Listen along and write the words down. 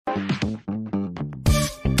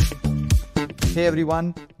Hey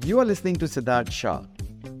everyone, you are listening to Siddharth Shah.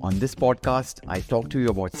 On this podcast, I talk to you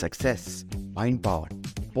about success, mind power,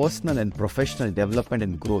 personal and professional development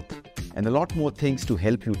and growth, and a lot more things to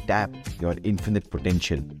help you tap your infinite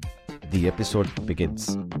potential. The episode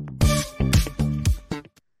begins.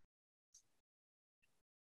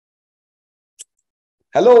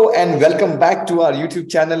 Hello and welcome back to our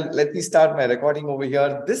YouTube channel. Let me start my recording over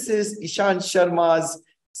here. This is Ishan Sharma's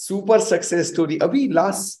super success story. Abhi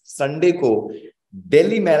last Sunday ko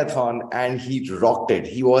Delhi Marathon and he rocked it.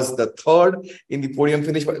 He was the third in the podium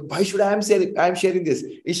finish. But why should I am sharing this?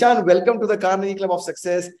 Ishan, welcome to the Carnegie Club of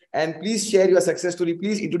Success and please share your success story.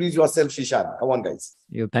 Please introduce yourself, Ishan. Come on, guys.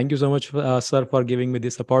 Thank you so much, sir, for giving me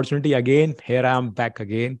this opportunity again. Here I am back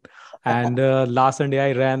again. And last Sunday,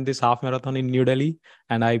 I ran this half marathon in New Delhi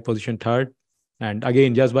and I positioned third. And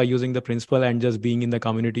again, just by using the principle and just being in the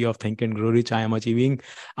community of Think and Grow Rich, I am attracting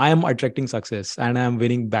success and I am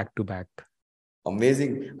winning back to back.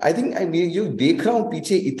 Amazing. I think you देख रहा हूँ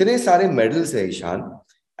पीछे इतने सारे medals है Ishan.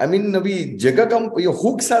 I mean, अभी जगह कम, your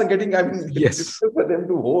hooks are getting, yes, difficult for them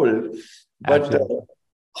to hold. But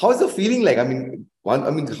how's the feeling like?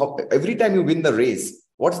 Every time you win the race,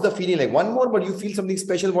 what's the feeling like? One more, but you feel something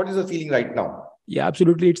special. What is the feeling right now? Yeah,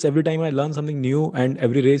 absolutely. It's every time I learn something new, and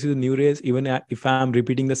every race is a new race. Even if I'm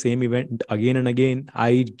repeating the same event again and again,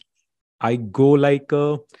 I go like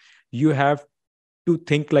you have to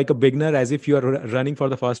think like a beginner, as if you are running for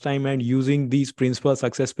the first time and using these principles,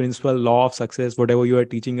 success principle, law of success, whatever you are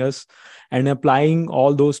teaching us, and applying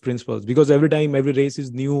all those principles. Because every time, every race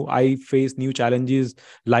is new, I face new challenges,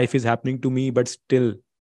 life is happening to me, but still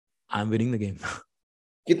I'm winning the game.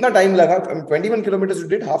 Kitna time laga? 21 kilometers you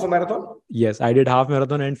did, half a marathon? Yes, I did half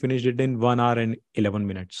marathon and finished it in 1 hour and 11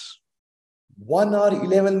 minutes. 1 hour,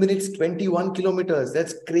 11 minutes, 21 kilometers.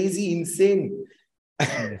 That's crazy, insane.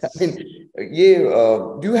 Yes. I mean,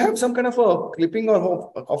 do you have some kind of a clipping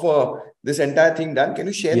of this entire thing done? Can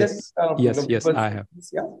you share Yes. that? Yes, I have.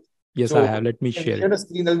 Yeah. Yes, So, I have. Let me share share the it.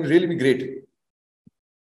 screen. That will really be great.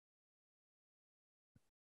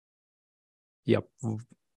 Yep.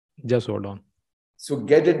 Just hold on. So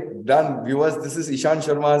get it done, viewers. This is Ishan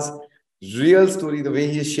Sharma's real story, the way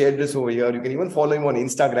he shared this over here. You can even follow him on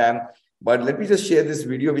Instagram. But let me just share this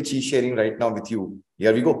video which he's sharing right now with you.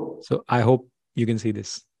 Here we go. So I hope you can see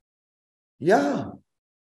this. Yeah.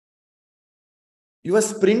 You are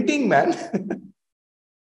sprinting, man.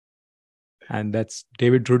 And that's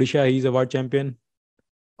David Rudisha. He's a world champion.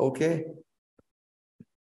 Okay.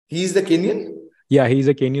 He's the Kenyan? Yeah, he's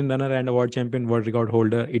a Kenyan runner and a world champion, world record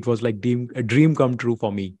holder. It was like a dream come true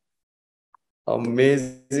for me.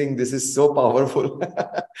 Amazing. This is so powerful.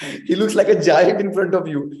 He looks like a giant in front of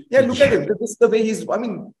you. Yeah, look at him. This is the way he's,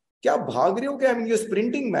 kya bhag rahe ho kya? You're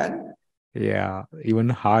sprinting, man. Yeah, even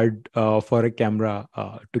hard for a camera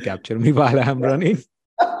to capture me while I'm running.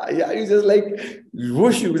 Yeah, you just like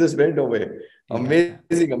whoosh, you just went away.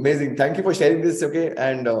 Amazing, amazing. Thank you for sharing this. Okay.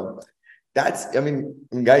 And guys,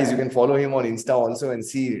 you can follow him on Insta also and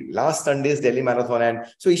see last Sunday's Delhi Marathon. And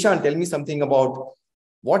so, Ishan, tell me something about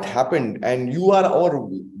what happened. And you are our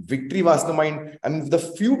Victory Mastermind. I mean, the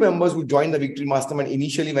few members who joined the Victory Mastermind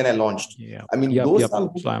initially when I launched. Yeah. I mean, yep. I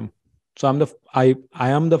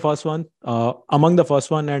am the first one, among the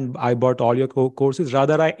first one, and I bought all your courses.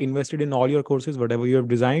 Rather, I invested in all your courses, whatever you have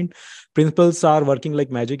designed. Principles are working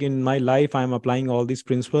like magic in my life. I am applying all these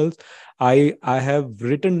principles. I have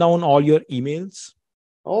written down all your emails.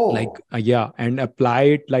 Oh, and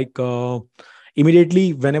apply it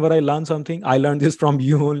immediately. Whenever I learn something, I learned this from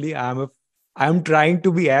you only. I'm trying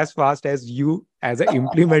to be as fast as you as an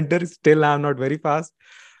implementer. Still, I'm not very fast.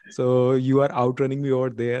 So you are outrunning me over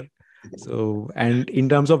there. So, and in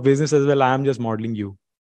terms of business as well, I am just modeling you.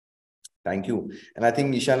 Thank you. And I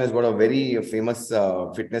think Ishan has got a very famous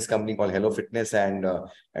fitness company called Hello Fitness. And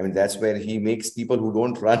that's where he makes people who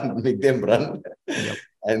don't run, make them run. Yep.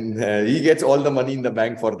 And he gets all the money in the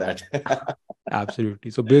bank for that. Absolutely.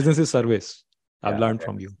 So business is service. I've learned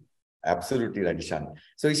from you. Absolutely right, Ishan.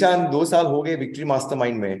 So Ishan, 2 saal ho gaye Victory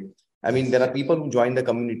Mastermind mein. I mean, there are people who join the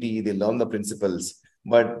community, they learn the principles.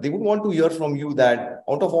 But they would want to hear from you that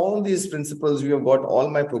out of all these principles, you have got all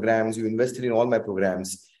my programs, you invested in all my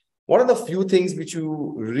programs. What are the few things which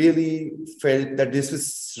you really felt that this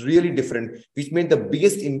is really different, which made the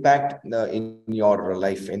biggest impact in your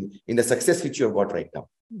life and in the success which you have got right now?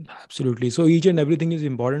 Absolutely. So each and everything is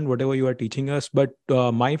important, whatever you are teaching us. But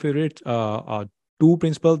my favorite 2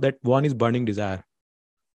 principles, that one is burning desire.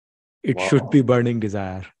 It should Wow. be burning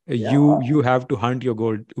desire. Yeah. You have to hunt your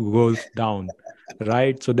goals down,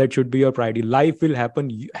 right? So that should be your priority. Life will happen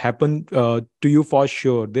to you for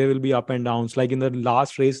sure. There will be up and downs. Like in the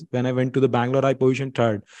last race when I went to the Bangalore, I positioned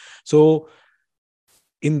third. So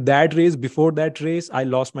in that race, before that race, I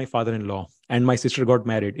lost my father-in-law and my sister got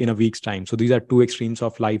married in a week's time. So these are two extremes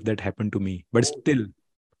of life that happened to me, but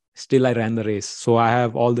still I ran the race. So I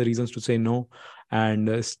have all the reasons to say no,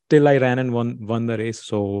 and still I ran and won the race.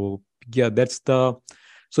 So yeah, that's the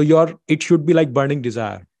so your it should be like burning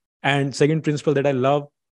desire. And second principle that I love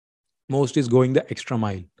most is going the extra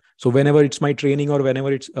mile. So whenever it's my training or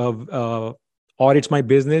whenever it's or it's my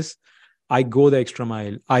business, I go the extra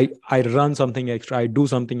mile. I run something extra. I do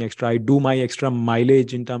something extra. I do my extra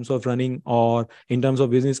mileage in terms of running or in terms of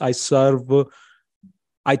business. I serve.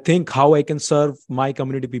 I think how I can serve my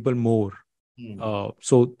community people more. Hmm.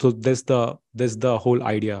 So that's the whole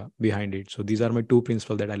idea behind it. So these are my two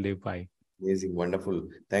principles that I live by. Amazing, wonderful.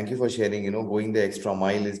 Thank you for sharing. Going the extra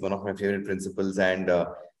mile is one of my favorite principles, and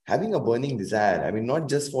having a burning desire. I mean, not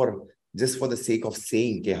just for the sake of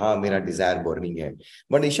saying, "Ke haan, mera desire burning hai."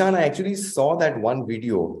 But Ishan, I actually saw that one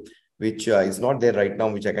video, which is not there right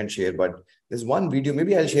now, which I can share. But there's one video.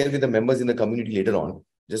 Maybe I'll share with the members in the community later on.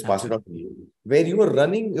 Just pass it on Absolutely. to you, where you were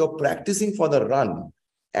running, you're practicing for the run,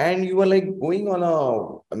 and you were like going on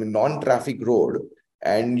a, I mean, non-traffic road,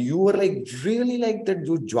 and you were like really like that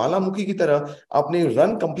जो ज्वालामुखी की तरह आपने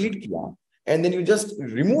run complete किया, and then you just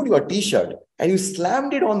removed your t-shirt and you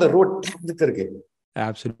slammed it on the road ठक करके.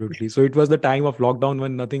 Absolutely. So it was the time of lockdown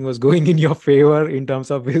when nothing was going in your favor in terms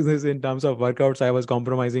of business, in terms of workouts. I was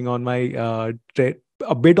compromising on my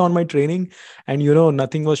a bit on my training, and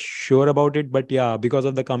nothing was sure about it. But yeah, because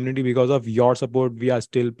of the community, because of your support, we are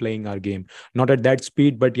still playing our game. Not at that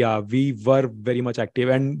speed, but yeah, we were very much active,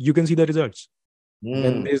 and you can see the results.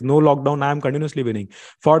 When Hmm. there's no lockdown, I am continuously winning.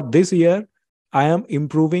 For this year, I am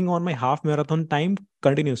improving on my half marathon time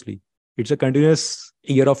continuously. It's a continuous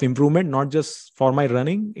year of improvement, not just for my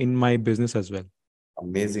running, in my business as well.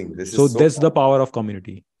 Amazing. This So is so that's the power of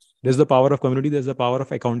community. There's the power of community, there's the power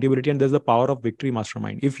of accountability, and there's the power of victory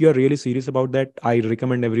mastermind. If you're really serious about that, I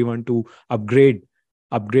recommend everyone to upgrade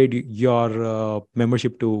your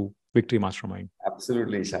membership to victory mastermind.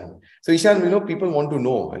 absolutely, Ishan. So Ishan, people want to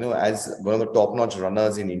know, as one of the top-notch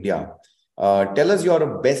runners in India, tell us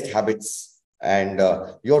your best habits and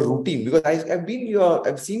your routine, because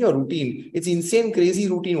I've seen your routine. It's insane, crazy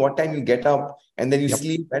routine. What time you get up and then you Yep.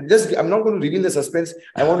 sleep, and just I'm not going to reveal the suspense.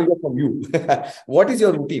 I want to hear from you. What is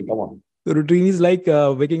your routine? Come on. The routine is like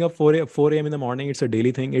waking up 4 a.m. in the morning. It's a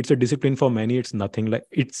daily thing. It's a discipline for many. It's nothing like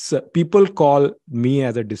it's people call me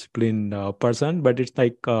as a disciplined person, but it's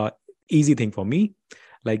like easy thing for me.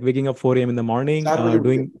 Like waking up 4 a.m. in the morning, 4 बजे उठते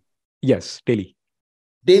doing हो? yes, daily.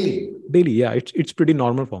 Daily. Daily, yeah, it's pretty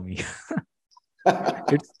normal for me.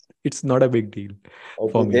 It's not a big deal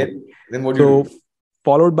for Okay, me. then what do you So do?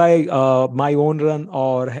 followed by my own run,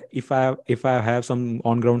 or if I have some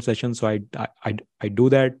on ground sessions, so I do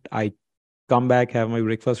that. I come back, have my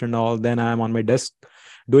breakfast and all. Then I am on my desk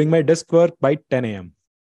doing my desk work by 10 a.m.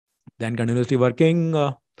 Then continuously working.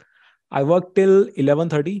 I work till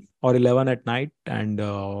 11:30 or 11 at night, and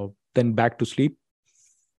then back to sleep,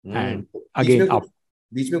 hmm and beach again में कुछ up.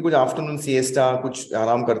 बीच में कुछ afternoon siesta कुछ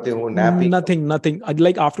आराम करते हो napping Nothing.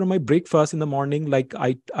 Like after my breakfast in the morning, like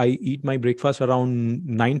I eat my breakfast around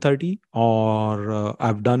 9:30, or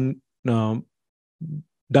I've um,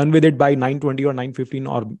 done with it by 9:20 or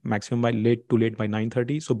 9:15, or maximum by late to late by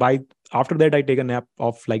 9:30. So by after that, I take a nap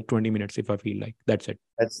of like 20 minutes if I feel like. That's it.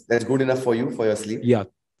 that's good enough for you for your sleep. Yeah,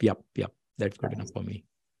 yep. That's good enough for me.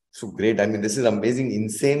 So great. I mean, this is amazing,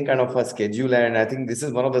 insane kind of a schedule, and I think this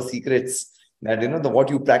is one of the secrets that the what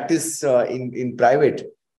you practice in private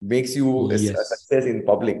makes you a Yes, success in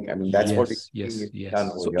public. I mean, that's what yes, we're seeing yes, in Ishan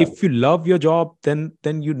yes. over So here. if you love your job, then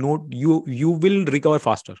you will recover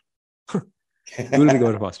faster. You will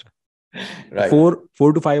recover faster. Right.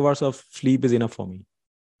 Four to 5 hours of sleep is enough for me.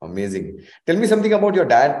 Amazing. Tell me something about your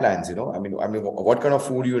diet plans. I mean, what kind of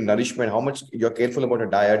food you nourishment, how much you're careful about your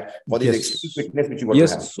diet for this extreme Yes. fitness which you got to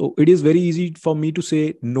Yes. have. So it is very easy for me to say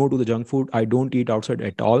no to the junk food. I don't eat outside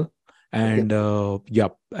at all. Okay. And yeah,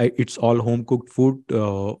 it's all home cooked food,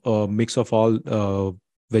 a mix of all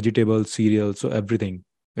vegetables, cereals, so everything.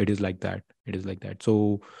 It is like that. It is like that.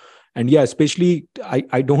 So, and yeah, especially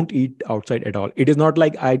I don't eat outside at all. It is not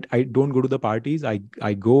like I don't go to the parties.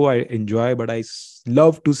 I go, I enjoy, but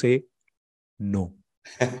love to say no.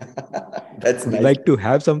 That's Would you nice. like to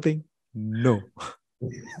have something? No.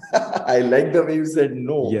 I like the way you said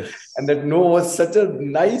no. And Yes. that no was such a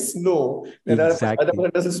nice no that other Exactly.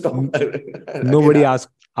 person doesn't stop. N- Again, Nobody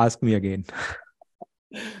ask me again.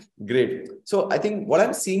 Great. So I think what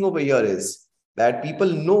I'm seeing over here is that people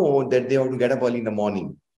know that they have to get up early in the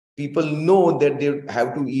morning. People know that they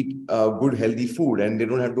have to eat good, healthy food, and they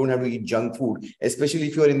don't have to eat junk food, especially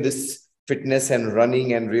if you're in this fitness and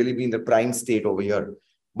running and really be in the prime state over here.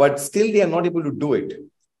 But still, they are not able to do it.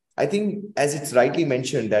 I think, as it's rightly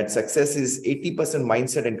mentioned, that success is 80%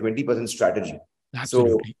 mindset and 20% strategy. So,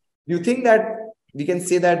 Absolutely. you think that we can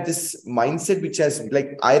say that this mindset, which has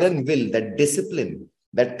like iron will, that discipline,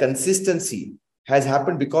 that consistency has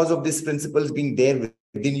happened because of these principles being there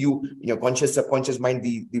within you, in your conscious, subconscious mind,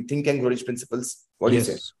 the think and grow rich principles? What do you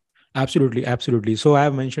say? Yes, absolutely, absolutely. So I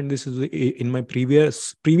have mentioned this in my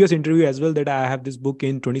previous interview as well, that I have this book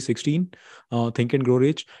in 2016, Think and Grow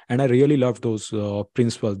Rich, and I really love those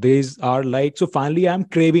principles. These are like, so finally I'm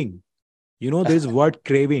craving. There's word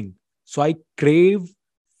craving. So I crave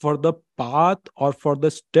for the path or for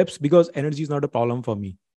the steps, because energy is not a problem for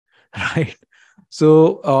me, right?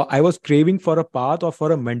 So I was craving for a path or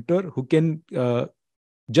for a mentor who can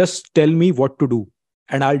just tell me what to do,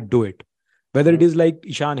 and I'll do it. Whether it is like,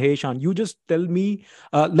 Ishan, hey Ishan, you just tell me,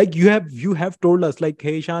 like you have told us, like,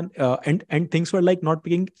 hey Ishan, and things were like not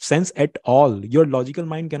making sense at all. Your logical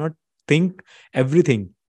mind cannot think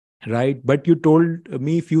everything, right? But you told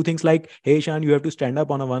me few things like, hey Ishan, you have to stand up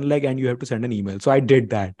on a one leg and you have to send an email. So I did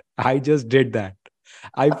that. I just did that.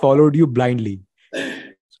 I followed you blindly,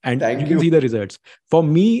 and you Thank can you. see the results. For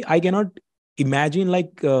me, I cannot imagine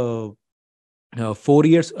like 4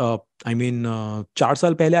 years, 4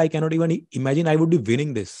 साल पहले, I cannot even imagine I would be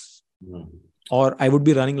winning this, or I would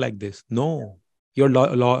be running like this. No, your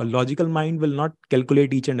logical mind will not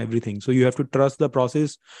calculate each and everything. So you have to trust the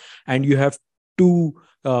process, and to you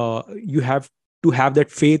have to have that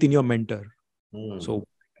faith in your mentor. Hmm. So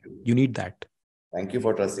you need that. Thank you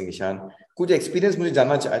for trusting Ishan. कुछ experience मुझे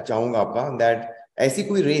जानना चाहूंगा आपका, that ऐसी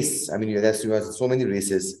कोई race, I mean you have so many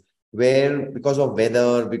races where because of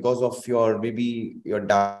weather, because of your maybe your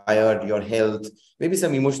diet, your health, maybe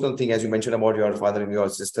some emotional thing, as you mentioned about your father and your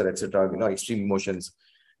sister, etc., extreme emotions,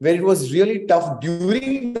 where it was really tough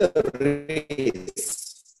during the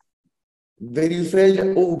race, where you felt,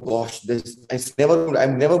 oh gosh, this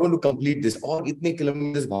I'm never going to complete this, or itne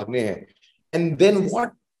kilometers bhagne hain. And then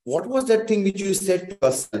what was that thing which you said to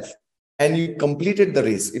yourself and you completed the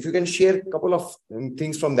race? If you can share a couple of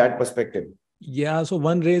things from that perspective. Yeah, so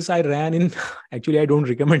one race I ran in, actually I don't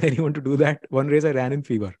recommend anyone to do that. One race I ran in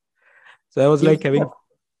fever. So I was In like having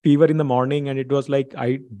fever in the morning, and it was like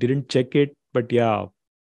I didn't check it, but yeah,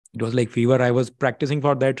 it was like fever. I was practicing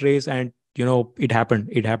for that race, and it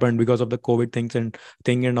happened because of the COVID things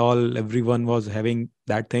and all. Everyone was having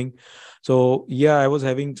that thing. So yeah, I was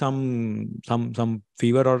having some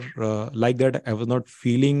fever, or like that. I was not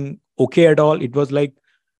feeling okay at all. It was like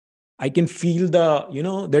I can feel the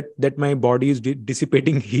that my body is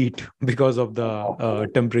dissipating heat because of the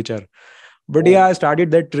temperature. But yeah, I oh, started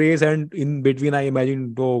that race, and in between I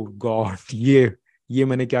imagined, oh God, ये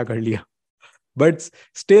मैंने क्या कर लिया. But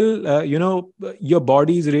still, your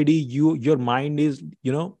body is ready. Your mind is,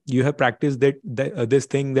 you have practiced this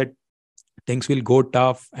thing, that things will go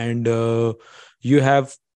tough, and you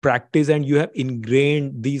have practiced, and you have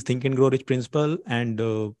ingrained these think and grow rich principle, and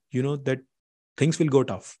that things will go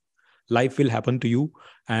tough. Life will happen to you,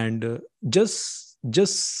 and just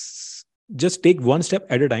take one step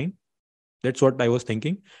at a time. That's what I was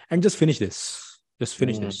thinking. And just finish this. Just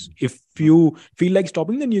finish this. mm, If you feel like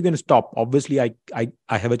stopping, then you can stop. Obviously, I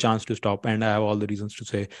have a chance to stop, and I have all the reasons to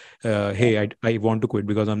say, hey, I want to quit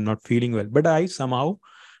because I'm not feeling well. But I somehow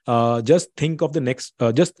just thought of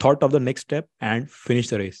the next step and finish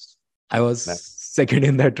the race. I was man. second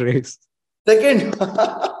in that race. Second.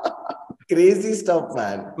 Crazy stuff,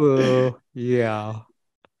 man. Yeah.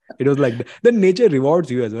 It was like the nature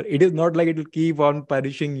rewards you as well. It is not like it will keep on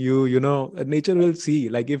punishing you. Nature will see,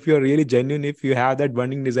 like, if you're really genuine, if you have that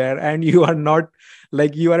burning desire, and you are not,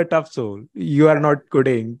 like, you are a tough soul, you are not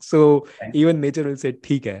quitting. So even nature will say,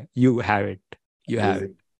 "ठीक है, you have it, you have it,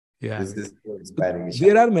 Amazing. you have This it." is so So inspiring, there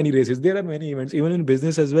Ishan. are many races, there are many events, even in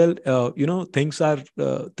business as well.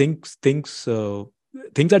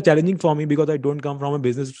 Things are challenging for me because I don't come from a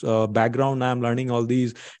business background. I'm learning all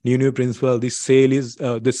these new principles. This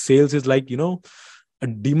sales is like, a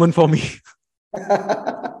demon for me.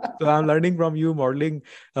 So I'm learning from you, modeling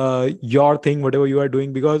your thing, whatever you are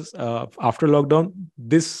doing, because after lockdown,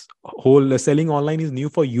 this whole selling online is new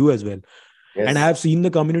for you as well. And I Yes. have seen the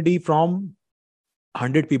community from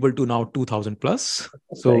 100 people to now 2000 plus.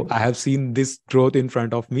 So Thank I have seen this growth in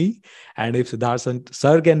front of me. And if Siddharth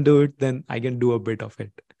sir can do it, then I can do a bit of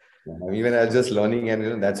it. Even I was just learning,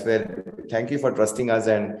 and that's where thank you for trusting us,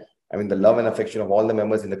 and I mean the love and affection of all the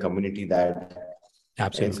members in the community, that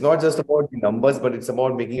And it's Absolutely. not just about the numbers, but it's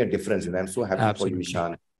about making a difference. And I'm so happy for you, Absolutely.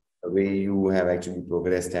 Ishan, the way you have actually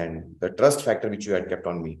progressed and the trust factor which you had kept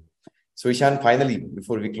on me. So, Ishan, finally,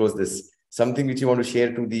 before we close this, something which you want to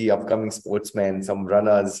share to the upcoming sportsmen, some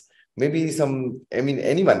runners, maybe some, I mean,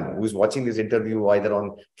 anyone who's watching this interview, either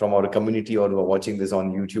on from our community or who are watching this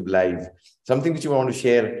on YouTube live, something which you want to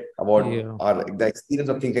share about Yeah. the experience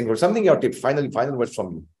of thinking, or something your tip, finally, final words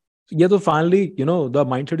from you. Yeah, so finally, the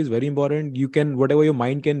mindset is very important. You can, whatever your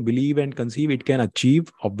mind can believe and conceive, it can achieve.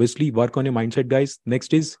 Obviously, work on your mindset, guys.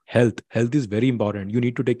 Next is health. Health is very important. You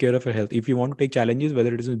need to take care of your health. If you want to take challenges,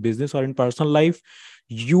 whether it is in business or in personal life,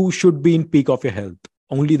 you should be in peak of your health.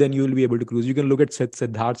 Only then you will be able to cruise. You can look at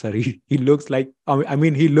Siddharth Sari. He looks like, I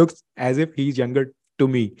mean, he looks as if he's younger to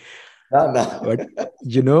me. Nah, nah. But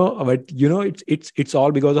it's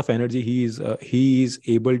all because of energy. He is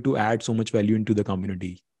able to add so much value into the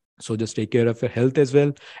community. So just take care of your health as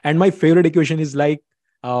well. And my favorite equation is like,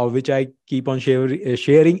 which I keep on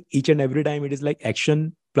sharing each and every time. It is like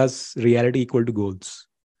action plus reality equal to goals.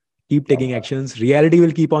 Keep taking actions. Reality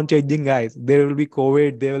will keep on changing, guys. There will be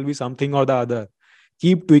COVID. There will be something or the other.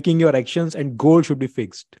 Keep tweaking your actions, and goal should be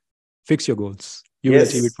fixed. Fix your goals. You will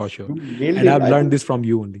achieve it Yes, for sure. you nailed And it. I've I learned think this from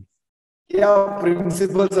you only. क्या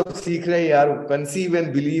principles अब सीख रहे हैं यार conceive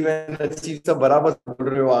and believe and achieve सब बराबर बोल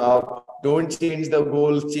रहे हो आप don't change the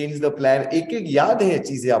goal change the plan एक एक याद है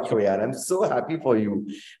चीजें आपको यार I am so happy for you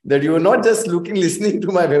that you are not just looking listening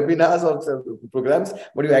to my webinars और programs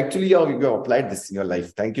but you actually you have applied this in your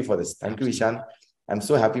life. Thank you for this. Thank you, Absolutely. Ishan. I'm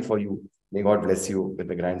so happy for you. May God bless you with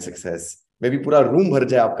the grand success. Maybe पूरा room भर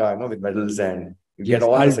जाए आपका with medals and you get Yes,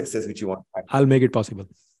 all the I'll success which you want. I'll make it possible.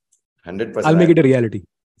 100%. I'll make it a reality.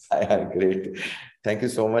 Great. Thank you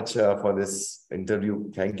so much for this interview.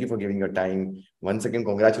 Thank you for giving your time. Once again,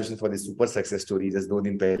 congratulations for this super success story. Just 2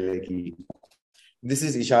 दिन पहले की. This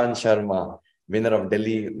is Ishan Sharma, winner of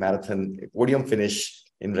Delhi Marathon, podium finish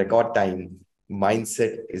in record time.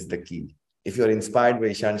 Mindset is the key. If you're inspired by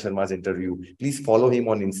Ishan Sharma's interview, please follow him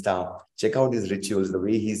on Insta. Check out his rituals, the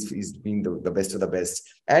way he's being the best of the best.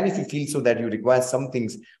 And if you feel so that you require some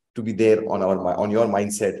things to be there on your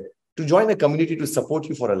mindset, to join a community to support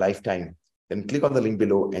you for a lifetime, then click on the link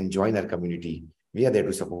below and join our community. We are there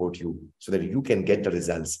to support you so that you can get the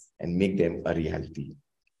results and make them a reality.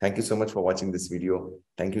 Thank you so much for watching this video.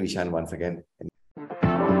 Thank you, Ishan, once again.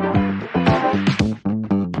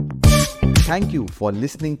 Thank you for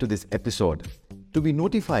listening to this episode. To be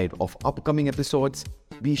notified of upcoming episodes,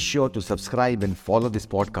 be sure to subscribe and follow this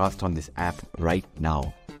podcast on this app right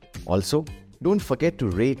now. Also, don't forget to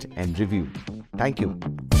rate and review. Thank you.